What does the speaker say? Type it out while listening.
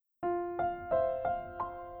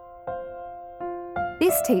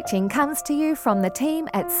This teaching comes to you from the team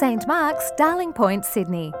at St Mark's, Darling Point,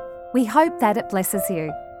 Sydney. We hope that it blesses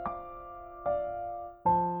you.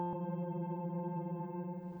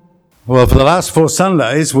 Well, for the last 4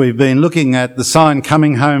 Sundays, we've been looking at the sign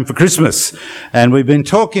coming home for Christmas. And we've been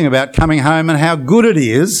talking about coming home and how good it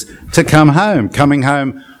is to come home. Coming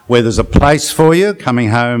home where there's a place for you, coming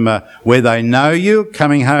home where they know you,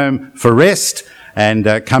 coming home for rest,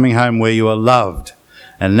 and coming home where you are loved.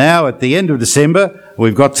 And now at the end of December,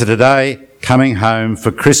 we've got to today, coming home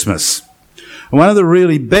for Christmas. One of the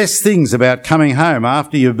really best things about coming home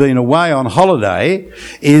after you've been away on holiday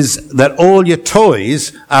is that all your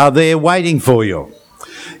toys are there waiting for you.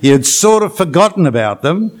 You'd sort of forgotten about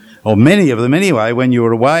them, or many of them anyway, when you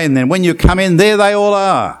were away, and then when you come in, there they all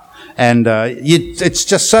are. And it's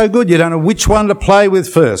just so good. You don't know which one to play with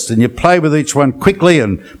first, and you play with each one quickly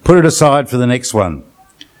and put it aside for the next one.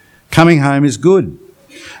 Coming home is good.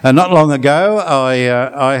 Not long ago,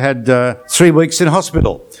 I had 3 weeks in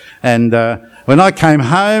hospital, and when I came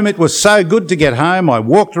home, it was so good to get home. I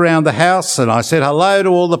walked around the house and I said hello to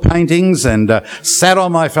all the paintings and sat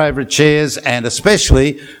on my favourite chairs, and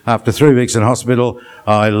especially after 3 weeks in hospital,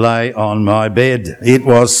 I lay on my bed. It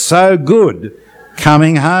was so good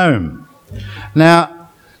coming home. Now,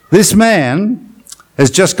 this man has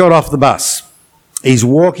just got off the bus. He's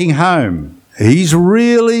walking home. He's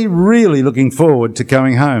really, really looking forward to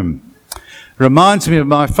coming home. Reminds me of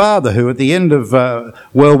my father, who at the end of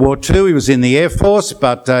World War II, he was in the Air Force,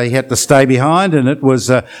 but he had to stay behind, and it was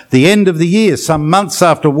the end of the year, some months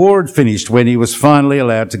after war had finished, when he was finally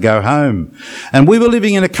allowed to go home. And we were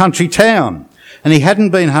living in a country town, and he hadn't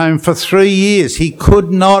been home for 3 years. He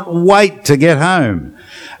could not wait to get home.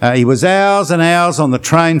 He was hours and hours on the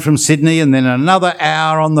train from Sydney, and then another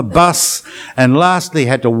hour on the bus, and lastly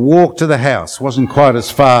had to walk to the house. Wasn't quite as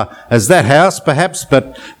far as that house, perhaps,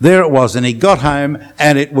 but there it was. And he got home,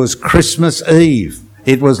 and it was Christmas Eve.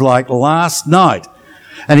 It was like last night.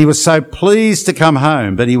 And he was so pleased to come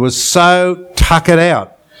home, but he was so tuckered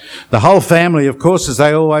out. The whole family, of course, as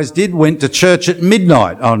they always did, went to church at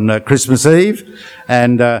midnight on Christmas Eve,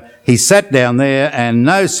 and he sat down there, and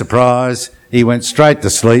no surprise, he went straight to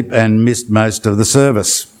sleep and missed most of the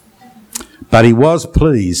service. But he was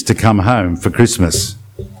pleased to come home for Christmas.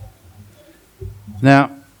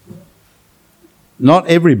 Now, not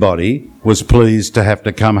everybody was pleased to have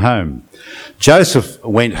to come home. Joseph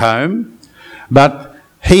went home, but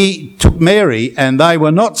he took Mary, and they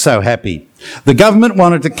were not so happy. The government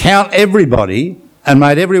wanted to count everybody and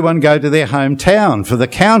made everyone go to their hometown for the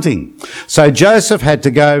counting. So Joseph had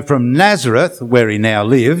to go from Nazareth, where he now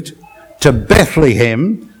lived, to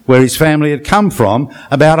Bethlehem, where his family had come from,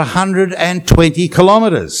 about 120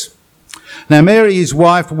 kilometres. Now, Mary, his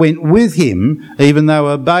wife, went with him, even though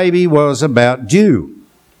her baby was about due.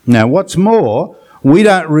 Now, what's more, we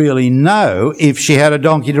don't really know if she had a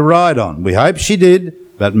donkey to ride on. We hope she did,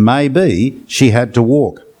 but maybe she had to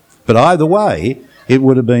walk. But either way, it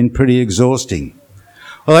would have been pretty exhausting.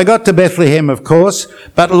 Well, they got to Bethlehem, of course,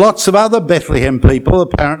 but lots of other Bethlehem people,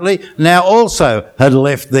 apparently, now also had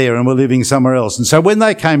left there and were living somewhere else. And so when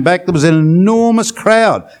they came back, there was an enormous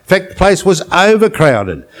crowd. In fact, the place was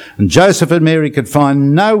overcrowded. And Joseph and Mary could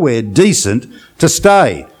find nowhere decent to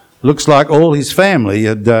stay. Looks like all his family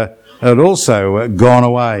had also gone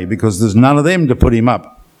away, because there's none of them to put him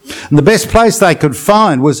up. And the best place they could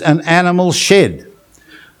find was an animal shed.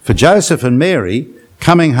 For Joseph and Mary,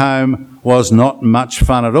 coming home was not much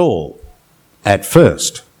fun at all, at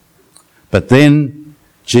first. But then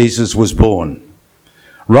Jesus was born.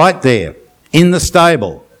 Right there, in the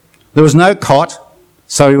stable. There was no cot,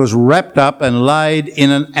 so he was wrapped up and laid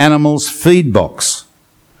in an animal's feed box.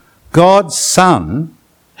 God's Son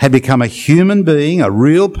had become a human being, a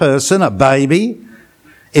real person, a baby.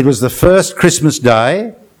 It was the first Christmas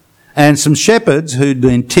day, and some shepherds who'd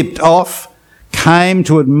been tipped off came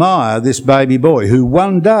to admire this baby boy, who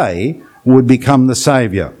one day would become the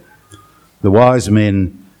saviour. The wise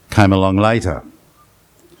men came along later.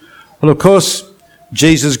 Well, of course,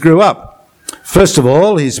 Jesus grew up. First of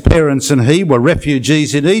all, his parents and he were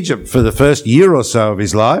refugees in Egypt for the first year or so of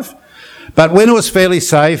his life. But when it was fairly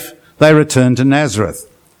safe, they returned to Nazareth.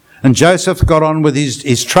 And Joseph got on with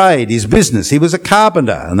his trade, his business. He was a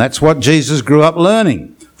carpenter, and that's what Jesus grew up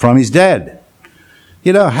learning from his dad.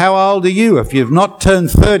 You know, how old are you? If you've not turned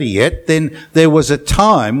 30 yet, then there was a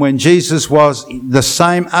time when Jesus was the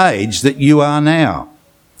same age that you are now.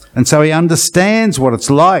 And so he understands what it's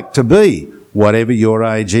like to be whatever your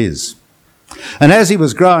age is. And as he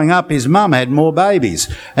was growing up, his mum had more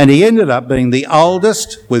babies, and he ended up being the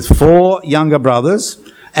oldest with 4 younger brothers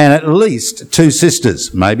and at least 2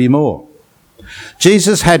 sisters, maybe more.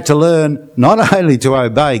 Jesus had to learn not only to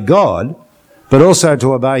obey God, but also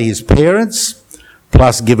to obey his parents,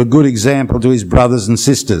 plus give a good example to his brothers and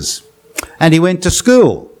sisters. And he went to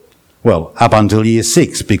school. Well, up until year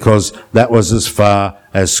 6, because that was as far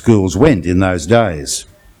as schools went in those days.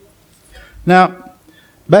 Now,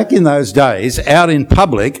 back in those days, out in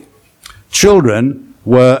public, children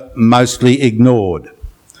were mostly ignored.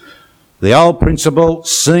 The old principle,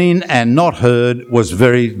 seen and not heard, was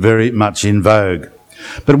very, very much in vogue.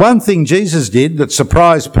 But one thing Jesus did that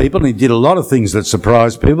surprised people, and he did a lot of things that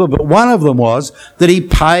surprised people, but one of them was that he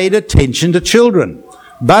paid attention to children,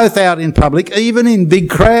 both out in public, even in big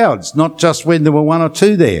crowds, not just when there were 1 or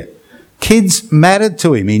 2 there. Kids mattered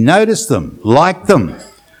to him. He noticed them, liked them,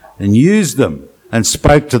 and used them, and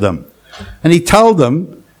spoke to them. And he told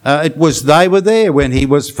them they were there when he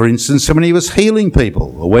was, for instance, when he was healing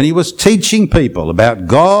people, or when he was teaching people about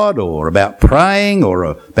God, or about praying, or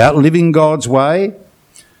about living God's way.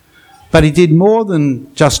 But he did more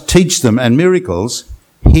than just teach them and miracles.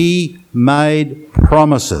 He made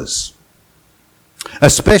promises,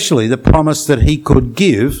 especially the promise that he could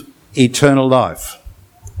give eternal life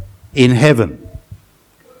in heaven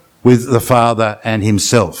with the Father and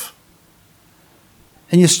himself.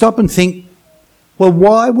 And you stop and think, well,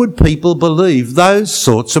 why would people believe those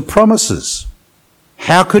sorts of promises?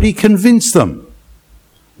 How could he convince them?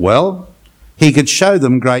 Well, he could show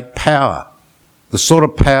them great power, the sort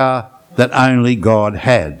of power that only God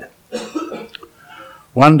had.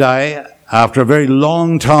 One day, after a very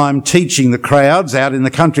long time teaching the crowds out in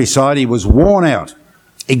the countryside, he was worn out,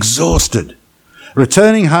 exhausted.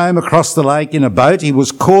 Returning home across the lake in a boat, he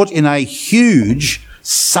was caught in a huge,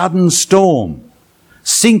 sudden storm.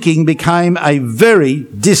 Sinking became a very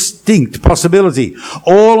distinct possibility.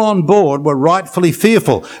 All on board were rightfully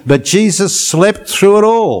fearful, but Jesus slept through it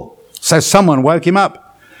all. So someone woke him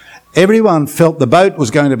up. Everyone felt the boat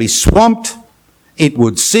was going to be swamped, it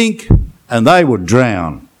would sink, and they would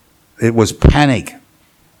drown. It was panic.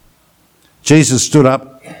 Jesus stood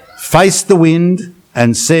up, faced the wind,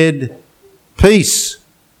 and said, "Peace,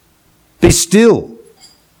 be still."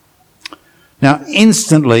 Now,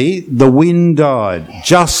 instantly, the wind died,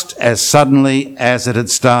 just as suddenly as it had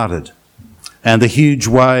started, and the huge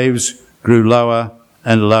waves grew lower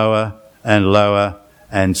and lower and lower,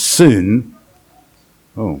 and soon,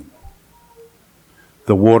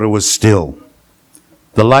 the water was still.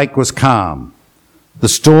 The lake was calm. The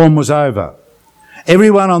storm was over.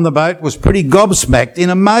 Everyone on the boat was pretty gobsmacked in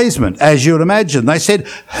amazement, as you would imagine. They said,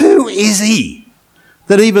 "Who is he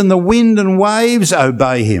that even the wind and waves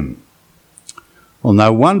obey him?" Well,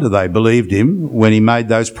 no wonder they believed him when he made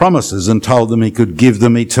those promises and told them he could give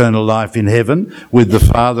them eternal life in heaven with the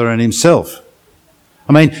Father and himself.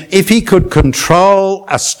 I mean, if he could control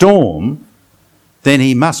a storm, then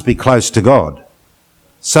he must be close to God.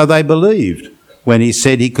 So they believed when he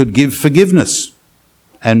said he could give forgiveness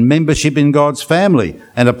and membership in God's family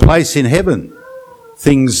and a place in heaven,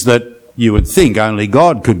 things that you would think only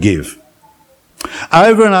God could give.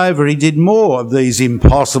 Over and over, he did more of these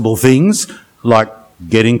impossible things, like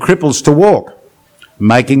getting cripples to walk,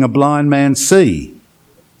 making a blind man see.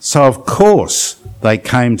 So of course they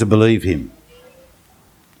came to believe him.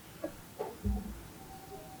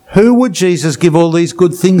 Who would Jesus give all these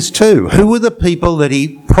good things to? Who were the people that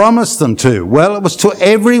he promised them to? Well, it was to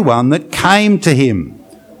everyone that came to him.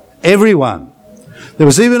 Everyone. There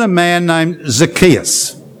was even a man named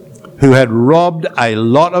Zacchaeus who had robbed a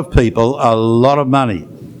lot of people a lot of money.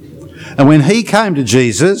 And when he came to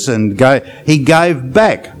Jesus and he gave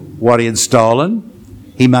back what he had stolen,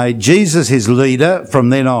 he made Jesus his leader from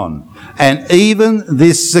then on. And even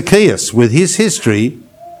this Zacchaeus, with his history,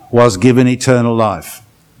 was given eternal life.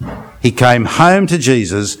 He came home to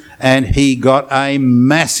Jesus and he got a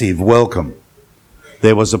massive welcome.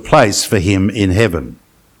 There was a place for him in heaven.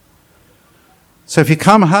 So if you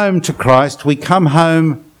come home to Christ, we come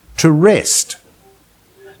home to rest.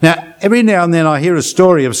 Now, every now and then I hear a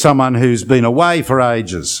story of someone who's been away for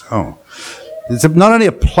ages. It's not only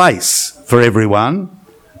a place for everyone,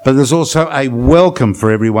 but there's also a welcome for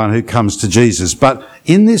everyone who comes to Jesus. But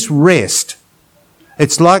in this rest,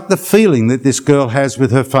 it's like the feeling that this girl has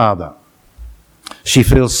with her father. She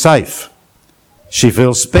feels safe. She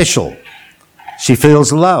feels special. She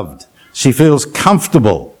feels loved. She feels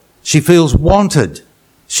comfortable. She feels wanted.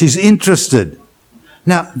 She's interested.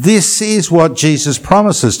 Now, this is what Jesus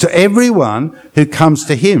promises to everyone who comes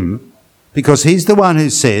to him, because he's the one who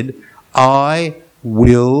said, "I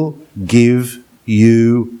will give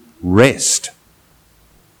you rest."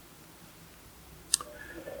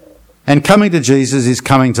 And coming to Jesus is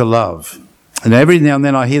coming to love. And every now and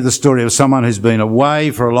then I hear the story of someone who's been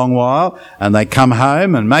away for a long while and they come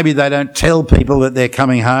home, and maybe they don't tell people that they're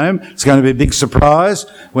coming home. It's going to be a big surprise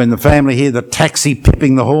when the family hear the taxi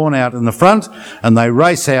pipping the horn out in the front and they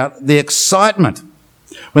race out. The excitement.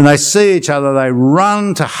 When they see each other, they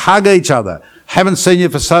run to hug each other. Haven't seen you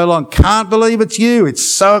for so long. Can't believe it's you. It's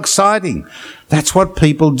so exciting. That's what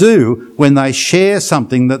people do when they share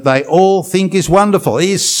something that they all think is wonderful. It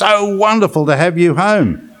is so wonderful to have you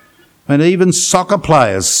home. And even soccer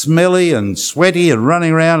players, smelly and sweaty and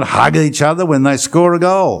running around, hug each other when they score a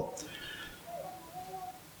goal.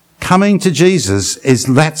 Coming to Jesus is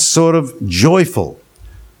that sort of joyful.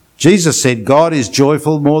 Jesus said God is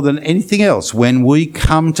joyful more than anything else when we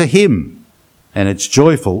come to him. And it's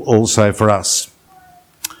joyful also for us.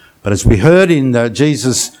 But as we heard in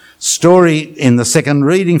Jesus' story in the second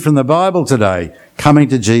reading from the Bible today, coming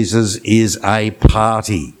to Jesus is a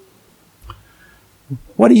party.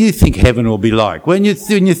 What do you think heaven will be like? When you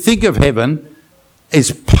think of heaven,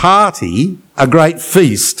 is party a great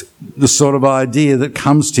feast, the sort of idea that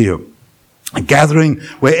comes to you? A gathering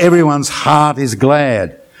where everyone's heart is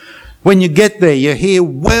glad. When you get there, you hear,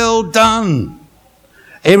 well done.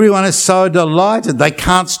 Everyone is so delighted they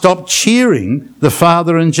can't stop cheering the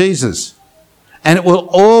Father and Jesus. And it will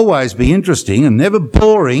always be interesting and never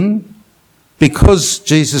boring, because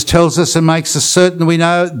Jesus tells us and makes us certain we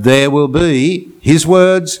know there will be, his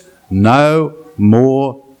words, no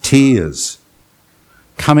more tears.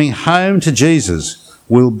 Coming home to Jesus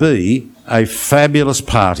will be a fabulous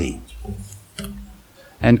party.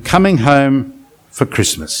 And coming home for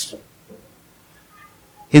Christmas.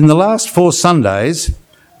 In the last 4 Sundays,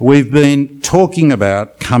 we've been talking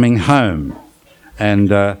about coming home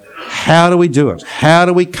and how do we do it? How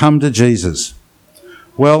do we come to Jesus?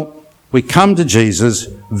 Well, we come to Jesus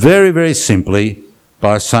very, very simply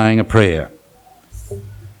by saying a prayer.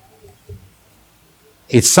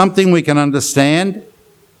 It's something we can understand.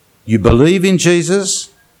 You believe in Jesus,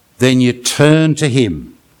 then you turn to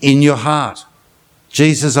him in your heart.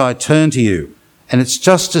 Jesus, I turn to you. And it's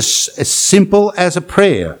just as simple as a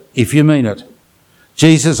prayer, if you mean it.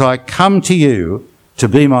 Jesus, I come to you to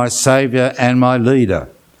be my saviour and my leader,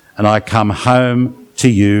 and I come home to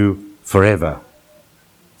you forever.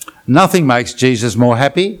 Nothing makes Jesus more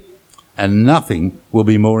happy, and nothing will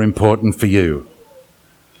be more important for you.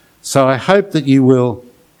 So I hope that you will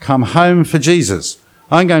come home for Jesus.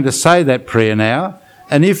 I'm going to say that prayer now,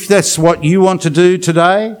 and if that's what you want to do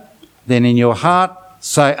today, then in your heart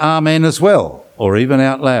say Amen as well, or even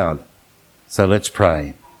out loud. So let's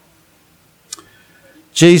pray.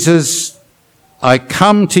 Jesus, I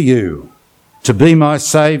come to you to be my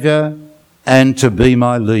saviour and to be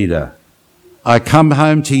my leader. I come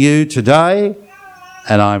home to you today,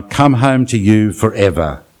 and I come home to you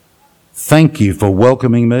forever. Thank you for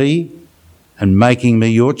welcoming me and making me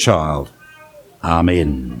your child.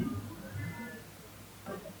 Amen.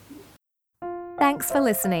 Thanks for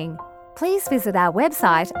listening. Please visit our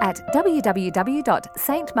website at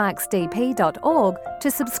www.stmarksdp.org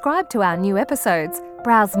to subscribe to our new episodes,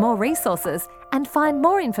 browse more resources, and find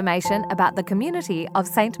more information about the community of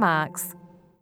St. Mark's.